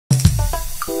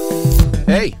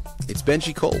Hey, it's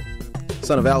Benji Cole,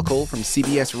 son of Al Cole from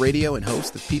CBS Radio and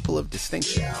host of People of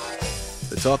Distinction,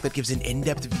 the talk that gives an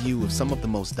in-depth view of some of the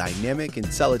most dynamic,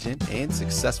 intelligent, and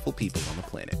successful people on the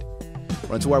planet.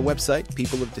 Run to our website,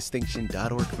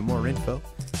 peopleofdistinction.org for more info,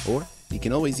 or you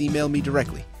can always email me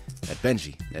directly at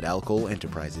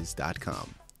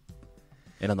benji@alcoleenterprises.com.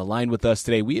 And on the line with us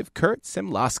today, we have Curt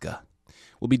Samlaska.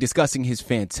 We'll be discussing his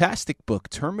fantastic book,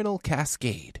 Terminal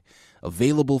Cascade,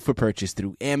 available for purchase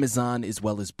through Amazon as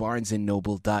well as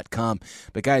barnesandnoble.com.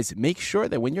 But guys, make sure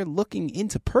that when you're looking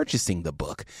into purchasing the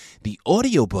book, the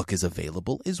audiobook is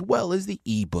available as well as the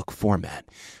ebook format.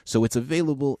 So it's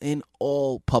available in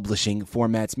all publishing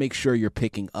formats. Make sure you're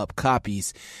picking up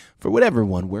copies for whatever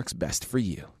one works best for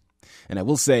you. And I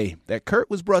will say that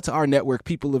Curt was brought to our network,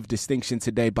 People of Distinction,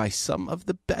 today by some of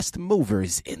the best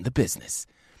movers in the business.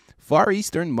 Far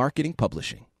Eastern Marketing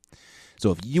Publishing. So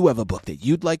if you have a book that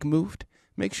you'd like moved,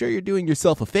 make sure you're doing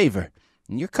yourself a favor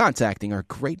and you're contacting our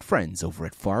great friends over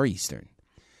at Far Eastern.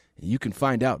 And you can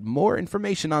find out more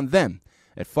information on them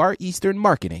at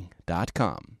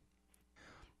fareasternmarketing.com.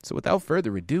 So without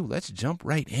further ado, let's jump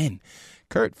right in.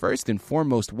 Curt, first and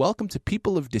foremost, welcome to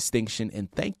People of Distinction,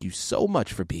 and thank you so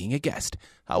much for being a guest.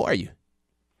 How are you?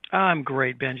 I'm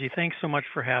great, Benji. Thanks so much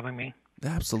for having me.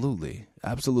 Absolutely.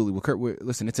 Absolutely. Well, Curt,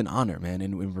 listen, it's an honor, man,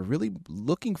 and we're really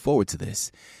looking forward to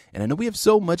this. And I know we have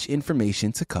so much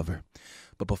information to cover.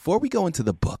 But before we go into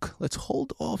the book, let's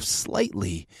hold off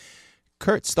slightly.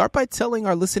 Curt, start by telling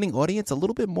our listening audience a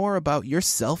little bit more about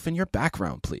yourself and your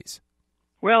background, please.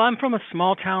 Well, I'm from a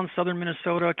small town, southern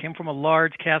Minnesota. Came from a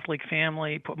large Catholic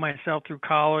family, put myself through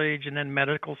college and then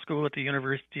medical school at the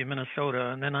University of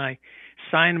Minnesota. And then I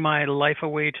signed my life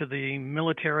away to the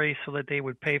military so that they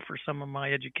would pay for some of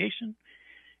my education,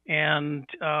 and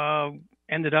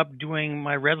ended up doing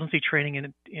my residency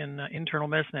training in internal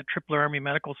medicine at Tripler Army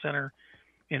Medical Center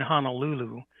in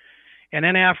Honolulu. And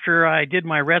then after I did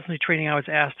my residency training, I was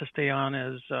asked to stay on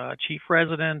as chief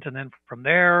resident. And then from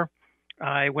there,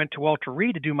 I went to Walter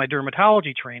Reed to do my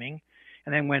dermatology training,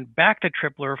 and then went back to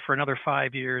Tripler for another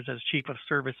 5 years as chief of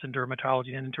service in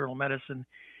dermatology and internal medicine,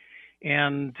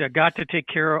 and got to take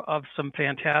care of some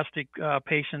fantastic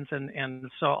patients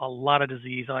and saw a lot of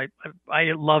disease. I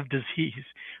love disease.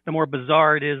 The more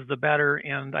bizarre it is, the better,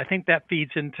 and I think that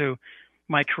feeds into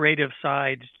my creative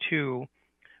side too.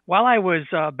 While I was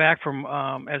back from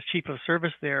as chief of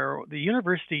service there, the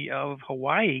University of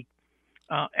Hawaii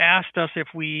asked us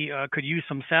if we could use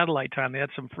some satellite time. They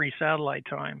had some free satellite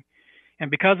time.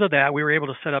 And because of that, we were able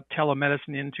to set up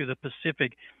telemedicine into the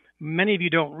Pacific. Many of you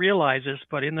don't realize this,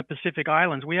 but in the Pacific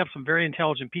Islands, we have some very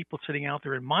intelligent people sitting out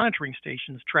there in monitoring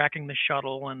stations, tracking the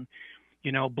shuttle and,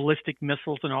 ballistic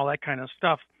missiles and all that kind of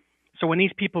stuff. So when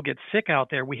these people get sick out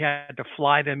there, we had to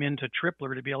fly them into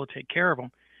Tripler to be able to take care of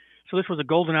them. So this was a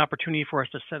golden opportunity for us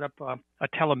to set up a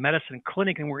telemedicine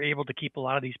clinic, and we're able to keep a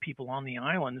lot of these people on the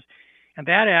islands. And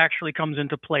that actually comes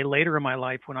into play later in my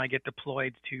life when I get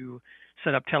deployed to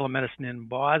set up telemedicine in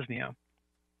Bosnia.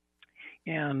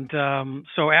 And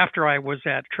so after I was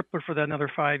at Tripler for another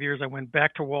 5 years, I went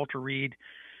back to Walter Reed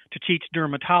to teach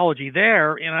dermatology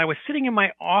there. And I was sitting in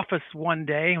my office one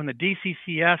day when the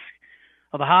DCCS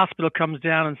of the hospital comes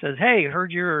down and says, "Hey,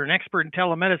 heard you're an expert in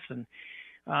telemedicine.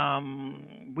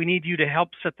 We need you to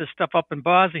help set this stuff up in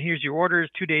Bosnia. Here's your orders."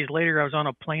 2 days later, I was on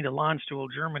a plane to Landstuhl,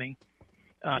 Germany.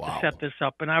 To set this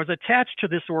up. And I was attached to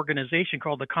this organization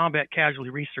called the Combat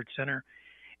Casualty Research Center.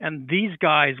 And these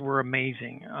guys were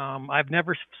amazing. I've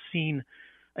never seen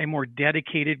a more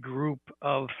dedicated group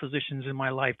of physicians in my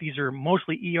life. These are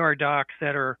mostly ER docs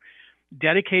that are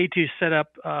dedicated to set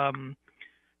up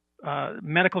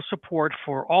medical support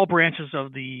for all branches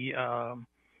of the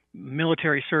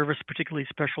military service, particularly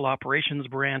special operations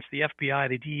branch, the FBI,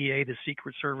 the DEA, the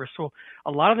Secret Service. So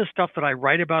a lot of the stuff that I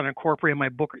write about and incorporate in my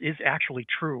book is actually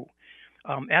true.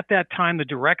 At that time, the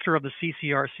director of the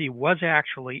CCRC was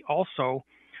actually also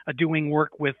doing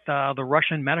work with the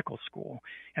Russian medical school,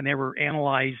 and they were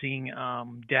analyzing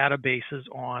databases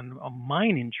on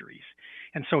mine injuries.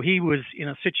 And so he was in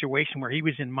a situation where he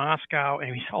was in Moscow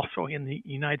and he's also in the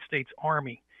United States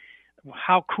Army.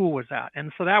 How cool was that?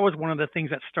 And so that was one of the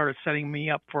things that started setting me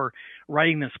up for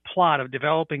writing this plot, of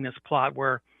developing this plot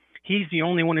where he's the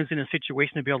only one who's in a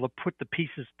situation to be able to put the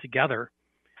pieces together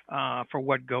for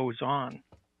what goes on.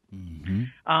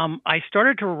 Mm-hmm. I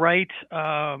started to write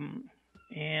and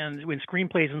in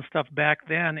screenplays and stuff back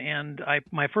then, and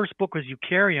my first book was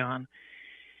Eukaryon.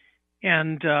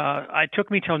 And it took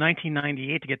me till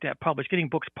 1998 to get that published. Getting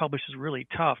books published is really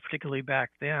tough, particularly back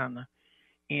then.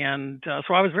 And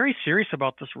so I was very serious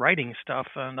about this writing stuff,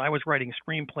 and I was writing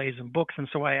screenplays and books. And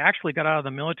so I actually got out of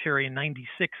the military in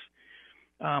 96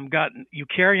 got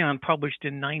Eukaryon published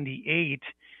in '98,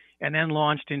 and then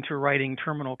launched into writing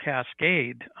Terminal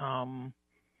Cascade,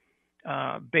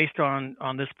 based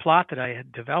on this plot that I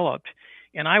had developed.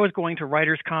 And I was going to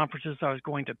writers' conferences. I was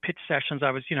going to pitch sessions.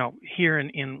 I was, here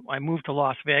I moved to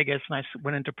Las Vegas, and I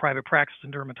went into private practice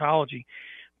in dermatology.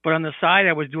 But on the side,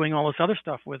 I was doing all this other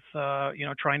stuff with,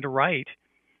 trying to write.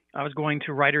 I was going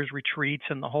to writers' retreats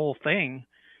and the whole thing,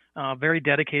 very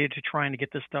dedicated to trying to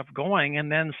get this stuff going.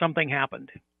 And then something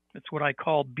happened. It's what I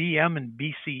call BM and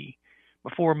BC,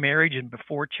 before marriage and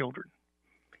before children.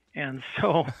 And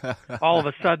so all of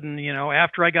a sudden,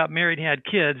 after I got married and had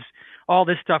kids, all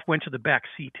this stuff went to the back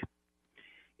seat.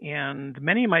 And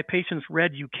many of my patients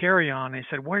read Eukaryon. They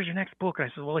said, "Where's your next book?" I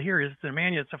said, "Well, here is the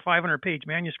manual. It's a 500-page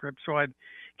manuscript." So I'd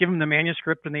give them the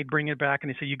manuscript, and they'd bring it back, and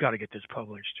they said, "You got to get this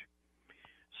published."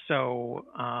 So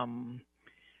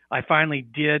I finally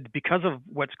did, because of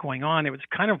what's going on. It was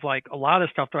kind of like a lot of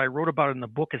stuff that I wrote about in the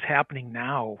book is happening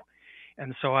now.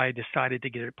 And so I decided to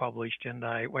get it published, and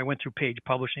I went through Page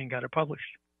Publishing and got it published.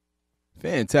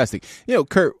 Fantastic.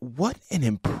 Curt, what an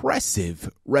impressive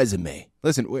resume.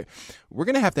 Listen, we're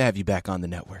going to have you back on the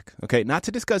network, okay? Not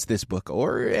to discuss this book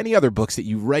or any other books that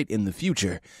you write in the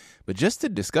future, but just to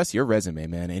discuss your resume,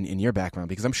 man, and your background,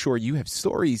 because I'm sure you have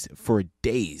stories for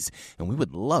days, and we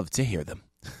would love to hear them.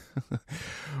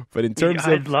 But in terms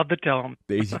I'd love to tell them.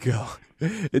 There you go.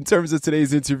 In terms of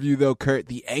today's interview, though, Curt,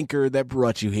 the anchor that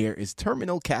brought you here is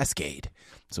Terminal Cascade.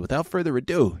 So without further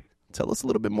ado, tell us a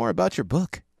little bit more about your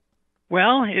book.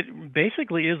 Well, it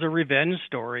basically is a revenge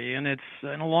story, and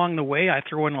along the way I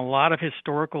throw in a lot of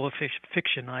historical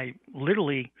fiction. I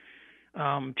literally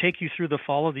take you through the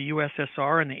fall of the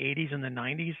USSR in the 80s and the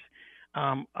 90s.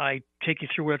 I take you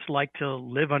through what it's like to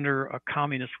live under a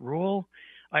communist rule.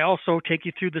 I also take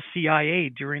you through the CIA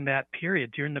during that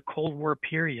period, during the Cold War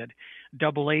period.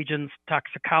 Double agents,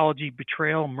 toxicology,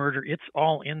 betrayal, murder, it's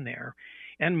all in there.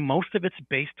 And most of it's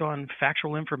based on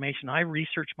factual information. I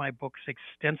research my books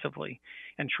extensively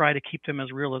and try to keep them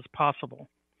as real as possible.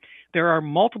 There are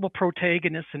multiple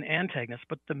protagonists and antagonists,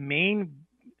 but the main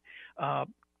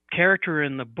character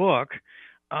in the book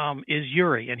is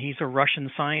Yuri, and he's a Russian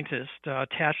scientist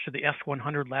attached to the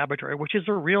S-100 laboratory, which is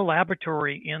a real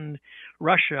laboratory in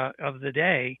Russia of the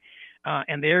day.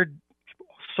 And their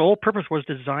sole purpose was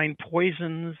to design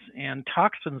poisons and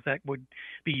toxins that would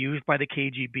be used by the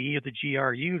KGB or the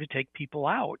GRU to take people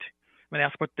out. I mean,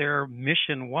 that's what their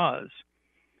mission was.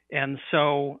 And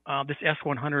so this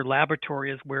S-100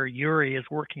 laboratory is where Yuri is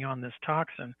working on this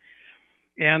toxin.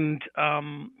 And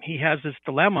he has this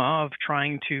dilemma of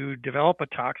trying to develop a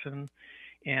toxin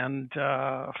and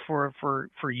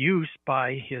for use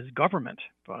by his government,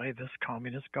 by this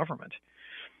communist government.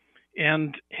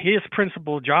 And his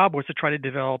principal job was to try to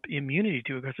develop immunity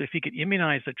to it, because if he could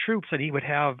immunize the troops, then he would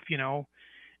have,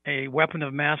 a weapon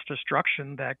of mass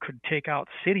destruction that could take out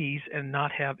cities and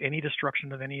not have any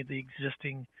destruction of any of the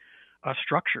existing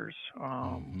structures.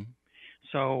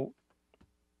 So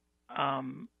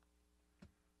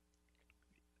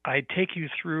I take you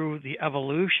through the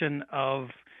evolution of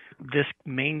this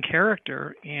main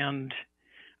character and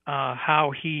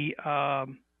how he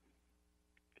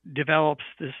develops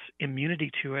this immunity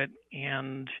to it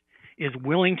and is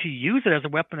willing to use it as a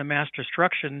weapon of mass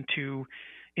destruction to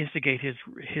instigate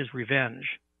his revenge.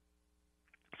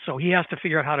 So he has to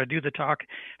figure out how to do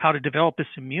how to develop this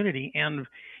immunity, and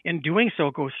in doing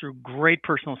so goes through great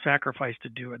personal sacrifice to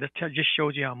do it. This just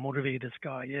shows you how motivated this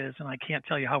guy is, and I can't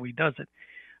tell you how he does it.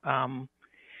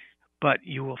 But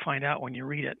you will find out when you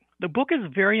read it. The book is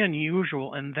very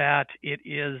unusual in that it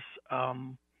is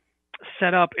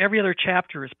set up, every other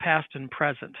chapter is past and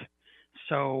present.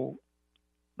 So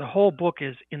the whole book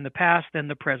is in the past, then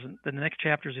the present. Then the next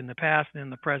chapter is in the past,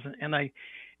 then the present. And I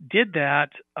did that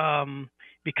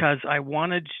because I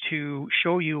wanted to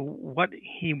show you what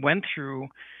he went through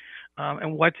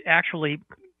and what actually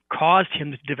caused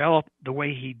him to develop the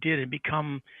way he did and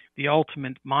become the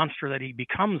ultimate monster that he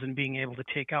becomes in being able to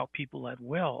take out people at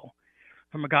will,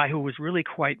 from a guy who was really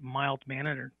quite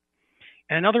mild-mannered.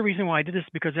 And another reason why I did this is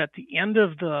because at the end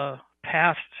of the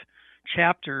past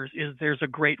chapters there's a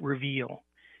great reveal.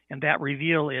 And that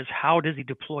reveal is, how does he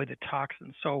deploy the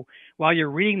toxin? So while you're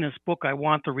reading this book, I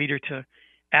want the reader to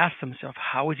ask themselves,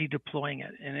 how is he deploying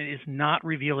it? And it is not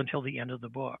revealed until the end of the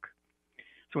book.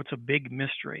 So it's a big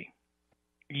mystery.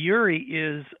 Yuri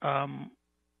is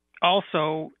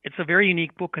also, it's a very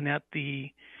unique book in that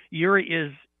Yuri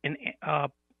is a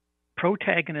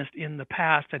protagonist in the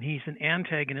past and he's an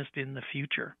antagonist in the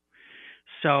future.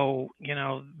 So,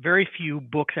 very few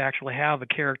books actually have a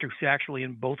character who's actually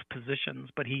in both positions,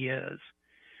 but he is.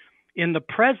 In the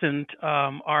present,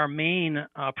 our main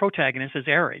protagonist is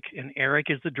Eric, and Eric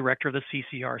is the director of the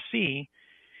CCRC.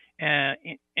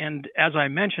 And as I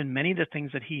mentioned, many of the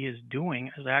things that he is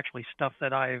doing is actually stuff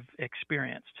that I've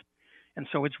experienced. And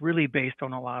so it's really based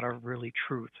on a lot of really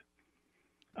truth.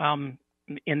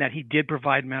 In that he did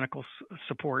provide medical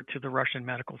support to the Russian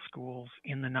medical schools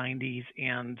in the 90s,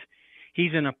 and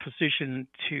he's in a position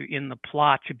in the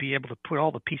plot, to be able to put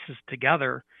all the pieces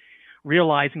together,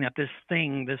 realizing that this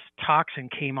toxin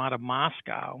came out of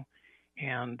Moscow,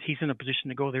 and he's in a position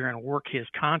to go there and work his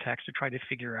contacts to try to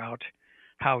figure out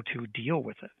how to deal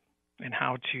with it and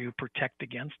how to protect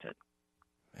against it.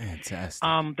 Fantastic.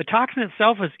 The toxin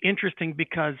itself is interesting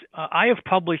because I have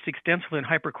published extensively in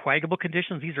hypercoagulable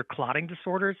conditions. These are clotting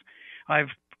disorders. I've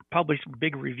published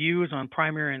big reviews on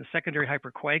primary and secondary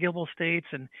hypercoagulable states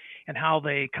and how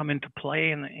they come into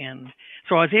play. And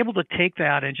so I was able to take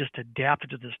that and just adapt it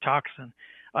to this toxin.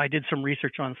 I did some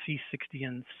research on C60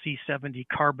 and C70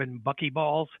 carbon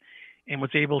buckyballs and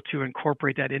was able to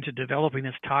incorporate that into developing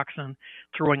this toxin,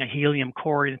 throwing a helium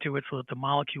core into it so that the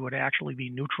molecule would actually be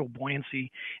neutral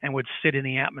buoyancy and would sit in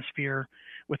the atmosphere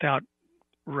without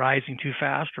rising too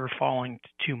fast or falling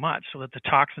too much, so that the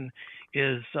toxin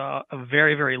is a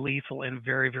very, very lethal and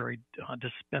very, very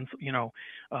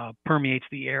permeates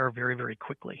the air very, very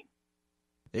quickly.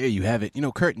 There you have it.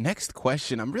 Curt, next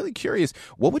question. I'm really curious.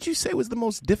 What would you say was the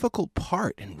most difficult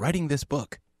part in writing this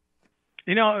book?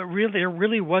 There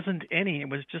really wasn't any. It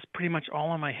was just pretty much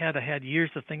all in my head. I had years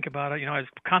to think about it. I was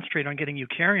concentrating on getting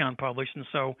Eukaryon published, and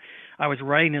so I was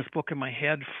writing this book in my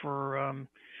head for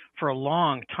a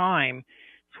long time.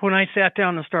 So when I sat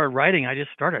down and started writing, I just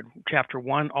started chapter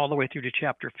 1 all the way through to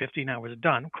chapter 50, and I was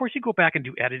done. Of course, you go back and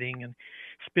do editing and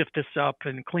spiff this up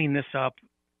and clean this up,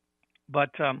 but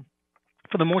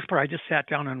for the most part, I just sat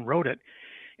down and wrote it.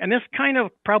 And this kind of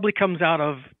probably comes out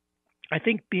of, I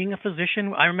think, being a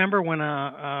physician. I remember when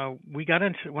I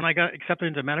got accepted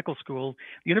into medical school,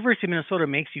 the University of Minnesota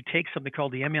makes you take something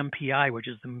called the MMPI, which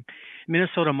is the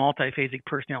Minnesota Multiphasic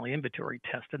Personality Inventory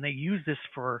Test, and they use this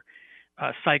for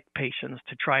psych patients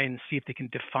to try and see if they can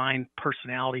define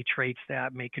personality traits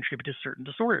that may contribute to certain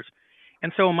disorders.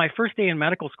 And so on my first day in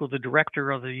medical school, the director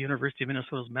of the University of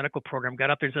Minnesota's medical program got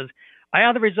up there and says, "I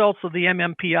have the results of the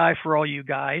MMPI for all you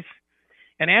guys.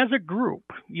 And as a group,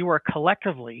 you are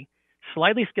collectively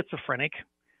slightly schizophrenic,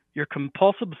 you're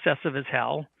compulsive obsessive as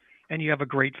hell, and you have a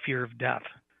great fear of death."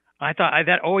 I thought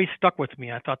that always stuck with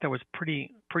me. I thought that was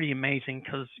pretty amazing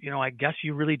because, I guess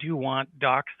you really do want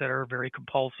docs that are very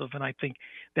compulsive, and I think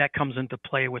that comes into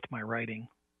play with my writing.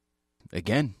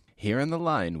 Again, here on the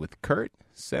line with Curt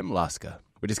Samlaska.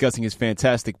 We're discussing his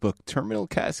fantastic book, Terminal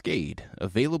Cascade,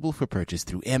 available for purchase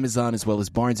through Amazon as well as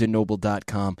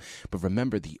BarnesandNoble.com. But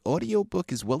remember, the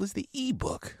audiobook as well as the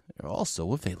ebook are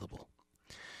also available.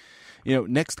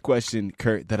 Next question,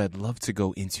 Curt, that I'd love to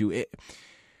go into.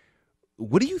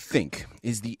 What do you think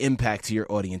is the impact to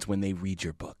your audience when they read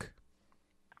your book?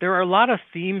 There are a lot of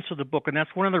themes to the book, and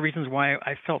that's one of the reasons why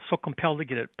I felt so compelled to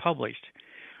get it published.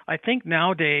 I think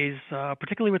nowadays,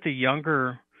 particularly with the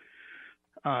younger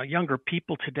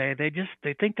people today,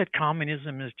 they think that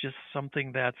communism is just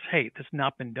something that's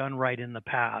not been done right in the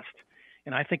past,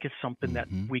 and I think it's something that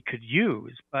we could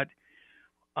use. But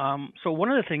so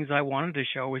one of the things I wanted to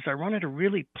show is I wanted to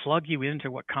really plug you into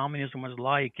what communism was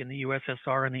like in the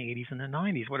USSR in the 80s and the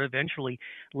 90s, what eventually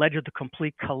led to the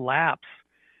complete collapse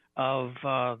of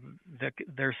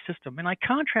their system. And I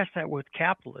contrast that with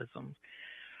capitalism.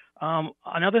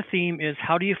 Another theme is,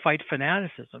 how do you fight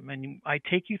fanaticism? And I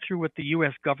take you through what the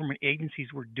U.S. government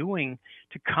agencies were doing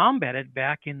to combat it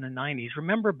back in the 90s.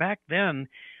 Remember, back then,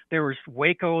 there was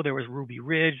Waco, there was Ruby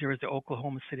Ridge, there was the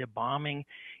Oklahoma City bombing.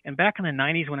 And back in the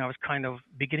 90s, when I was kind of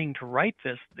beginning to write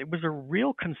this, it was a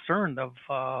real concern of,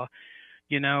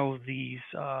 these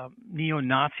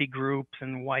neo-Nazi groups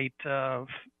and white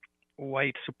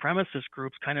supremacist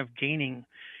groups kind of gaining.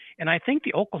 And I think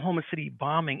the Oklahoma City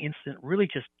bombing incident really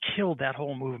just killed that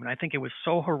whole movement. I think it was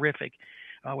so horrific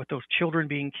with those children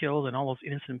being killed and all those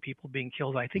innocent people being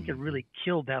killed. I think it really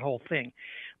killed that whole thing.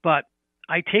 But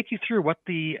I take you through what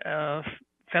the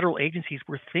federal agencies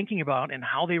were thinking about and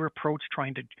how they were approached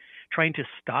trying to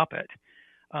stop it.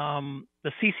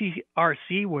 The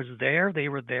CCRC was there. They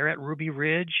were there at Ruby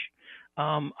Ridge.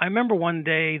 I remember one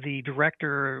day the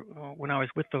director, when I was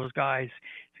with those guys,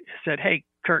 said, "Hey,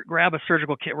 Curt, grab a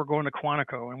surgical kit. We're going to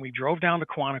Quantico." And we drove down to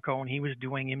Quantico, and he was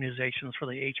doing immunizations for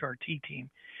the HRT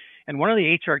team. And one of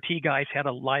the HRT guys had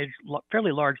a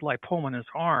fairly large lipoma in his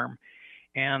arm.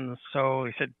 And so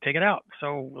he said, "Take it out."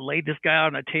 So we laid this guy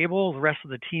out on a table. The rest of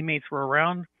the teammates were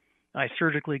around. I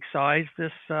surgically excised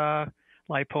this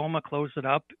lipoma, closed it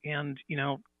up, and,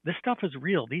 This stuff is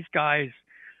real. These guys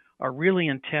are really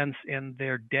intense and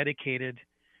they're dedicated.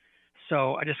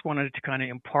 So I just wanted to kind of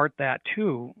impart that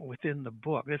too within the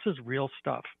book. This is real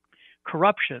stuff.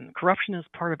 Corruption is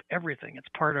part of everything. It's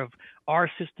part of our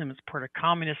system. It's part of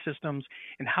communist systems.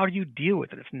 And how do you deal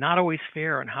with it? It's not always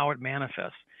fair on how it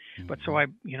manifests. Mm-hmm. But so I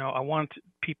want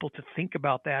people to think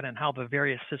about that and how the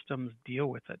various systems deal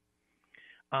with it.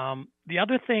 The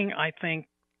other thing I think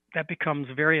that becomes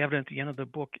very evident at the end of the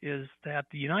book is that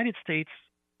the United States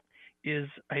is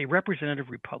a representative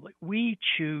republic. We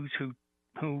choose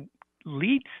who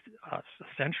leads us,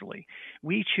 essentially.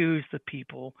 We choose the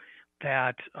people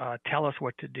that tell us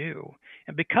what to do.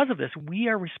 And because of this, we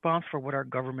are responsible for what our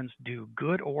governments do,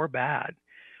 good or bad.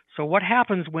 So what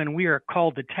happens when we are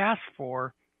called to task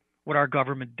for what our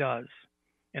government does?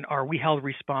 And are we held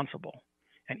responsible?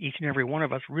 And each and every one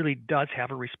of us really does have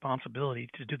a responsibility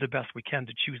to do the best we can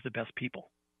to choose the best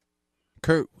people.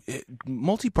 Curt,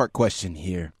 multi-part question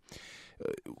here.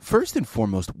 First and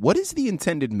foremost, what is the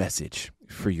intended message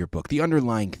for your book, the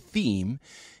underlying theme?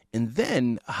 And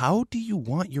then how do you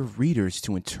want your readers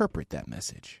to interpret that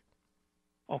message?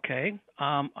 Okay.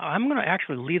 I'm going to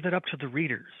actually leave it up to the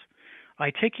readers.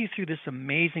 I take you through this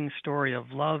amazing story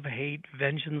of love, hate,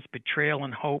 vengeance, betrayal,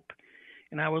 and hope.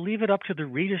 And I will leave it up to the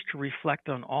readers to reflect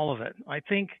on all of it. I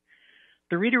think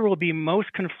the reader will be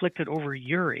most conflicted over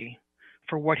Yuri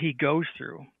for what he goes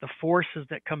through, the forces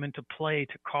that come into play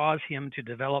to cause him to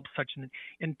develop such an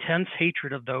intense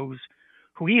hatred of those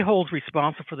who he holds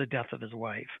responsible for the death of his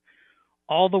wife.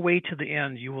 All the way to the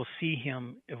end, you will see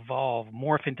him evolve,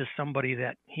 morph into somebody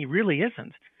that he really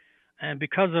isn't. And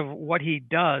because of what he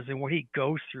does and what he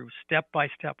goes through, step by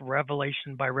step,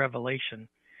 revelation by revelation,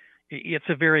 it's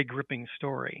a very gripping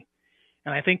story.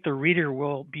 And I think the reader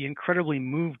will be incredibly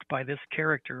moved by this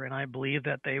character, and I believe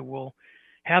that they will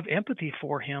have empathy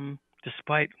for him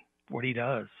despite what he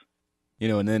does.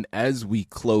 And then as we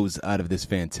close out of this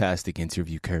fantastic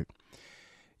interview, Curt,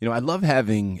 I love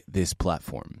having this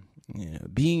platform.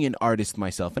 Being an artist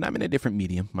myself, and I'm in a different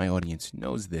medium, my audience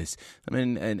knows this. I'm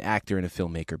an actor and a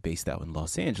filmmaker based out in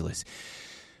Los Angeles.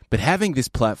 But having this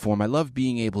platform, I love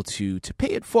being able to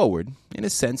pay it forward, in a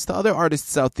sense, to other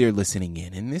artists out there listening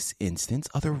in. In this instance,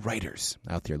 other writers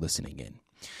out there listening in.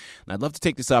 And I'd love to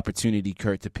take this opportunity,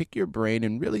 Curt, to pick your brain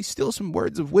and really steal some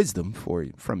words of wisdom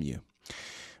from you.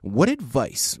 What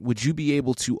advice would you be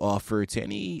able to offer to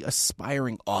any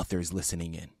aspiring authors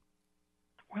listening in?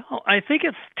 Well, I think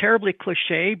it's terribly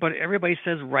cliche, but everybody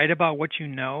says write about what you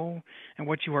know and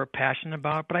what you are passionate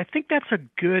about. But I think that's a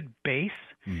good base.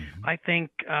 Mm-hmm. I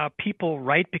think people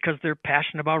write because they're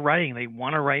passionate about writing. They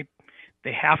want to write.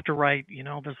 They have to write.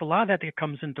 There's a lot of that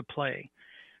comes into play.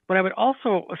 But I would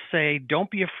also say don't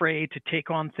be afraid to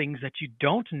take on things that you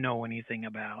don't know anything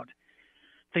about,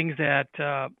 things that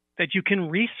you can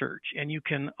research, and you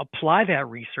can apply that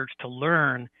research to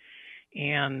learn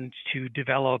and to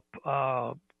develop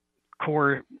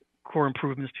core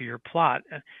improvements to your plot.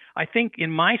 I think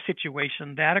in my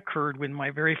situation, that occurred when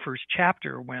my very first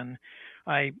chapter, when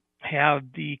I have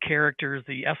the characters,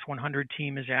 the S-100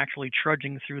 team is actually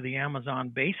trudging through the Amazon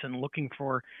basin looking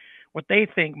for what they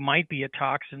think might be a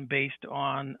toxin based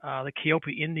on the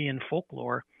Kiopi Indian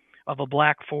folklore of a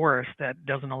black forest that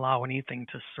doesn't allow anything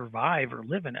to survive or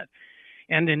live in it.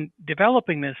 And in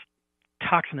developing this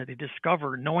toxin that they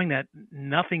discover, knowing that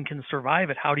nothing can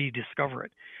survive it, how do you discover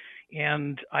it?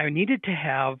 And I needed to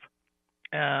have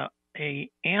a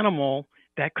animal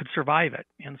that could survive it.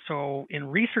 And so in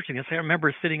researching this, I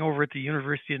remember sitting over at the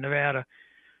University of Nevada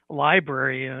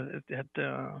library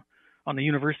on the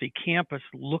university campus,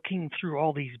 looking through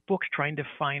all these books, trying to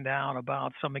find out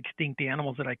about some extinct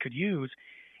animals that I could use.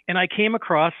 And I came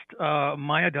across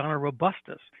Myodonna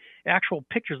robustus, actual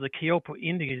pictures of the Kiopo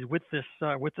Indians with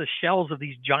the shells of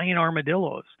these giant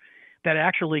armadillos that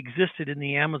actually existed in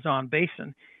the Amazon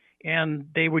basin. And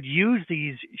they would use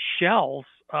these shells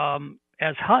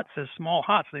as huts, as small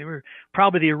huts. They were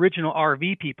probably the original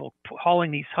RV people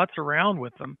hauling these huts around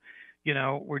with them,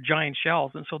 were giant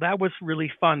shells. And so that was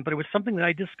really fun, but it was something that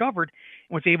I discovered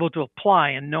and was able to apply.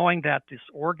 And knowing that this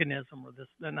organism or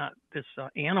this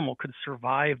animal could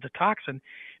survive the toxin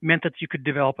meant that you could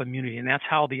develop immunity. And that's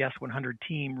how the S-100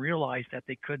 team realized that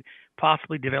they could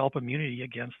possibly develop immunity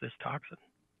against this toxin.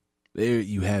 There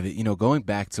you have it. Going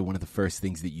back to one of the first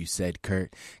things that you said,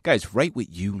 Curt, guys, write what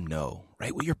you know,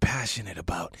 write what you're passionate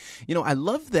about. I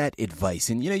love that advice.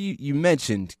 And, you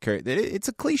mentioned, Curt, that it's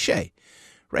a cliche,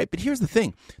 right? But here's the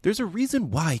thing. There's a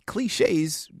reason why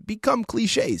cliches become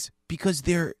cliches, because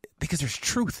they're because there's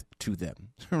truth to them,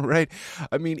 right?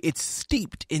 I mean, it's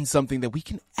steeped in something that we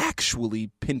can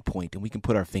actually pinpoint and we can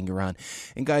put our finger on.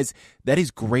 And guys, that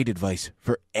is great advice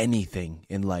for anything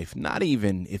in life, not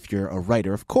even if you're a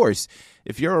writer. Of course,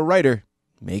 if you're a writer,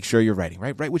 make sure you're writing,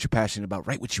 right? Write what you're passionate about,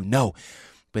 write what you know.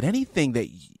 But anything that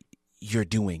you're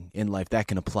doing in life, that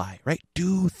can apply, right?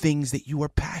 Do things that you are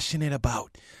passionate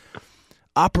about.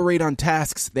 Operate on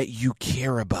tasks that you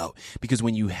care about, because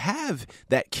when you have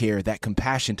that care, that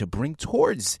compassion to bring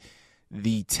towards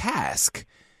the task,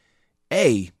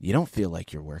 A, you don't feel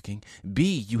like you're working. B,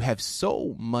 you have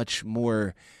so much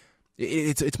more,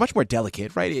 it's much more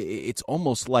delicate, right? It's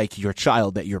almost like your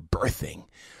child that you're birthing.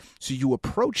 So you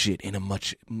approach it in a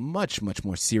much, much, much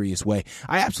more serious way.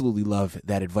 I absolutely love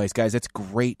that advice, guys. That's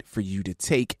great for you to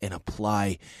take and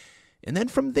apply. And then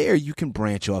from there, you can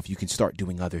branch off. You can start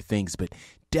doing other things. But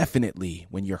definitely,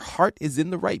 when your heart is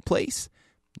in the right place,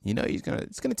 you know,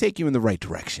 it's gonna take you in the right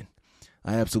direction.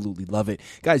 I absolutely love it.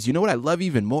 Guys, you know what I love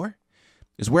even more?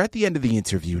 Is we're at the end of the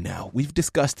interview now. We've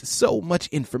discussed so much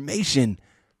information,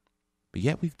 but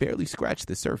yet we've barely scratched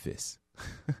the surface.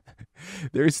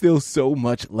 There's still so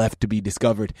much left to be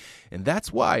discovered. And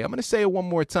that's why I'm going to say it one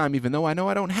more time, even though I know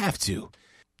I don't have to.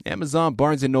 Amazon,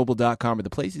 BarnesandNoble.com are the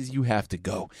places you have to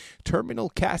go. Terminal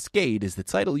Cascade is the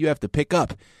title you have to pick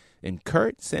up. And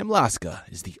Curt Samlaska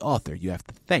is the author you have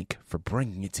to thank for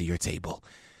bringing it to your table.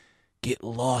 Get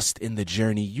lost in the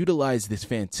journey. Utilize this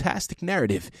fantastic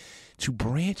narrative to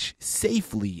branch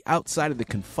safely outside of the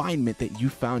confinement that you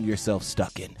found yourself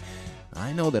stuck in.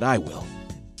 I know that I will.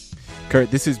 Curt,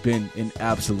 this has been an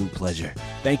absolute pleasure.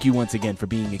 Thank you once again for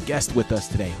being a guest with us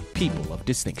today on People of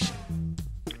Distinction.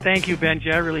 Thank you,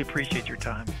 Benji. I really appreciate your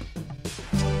time.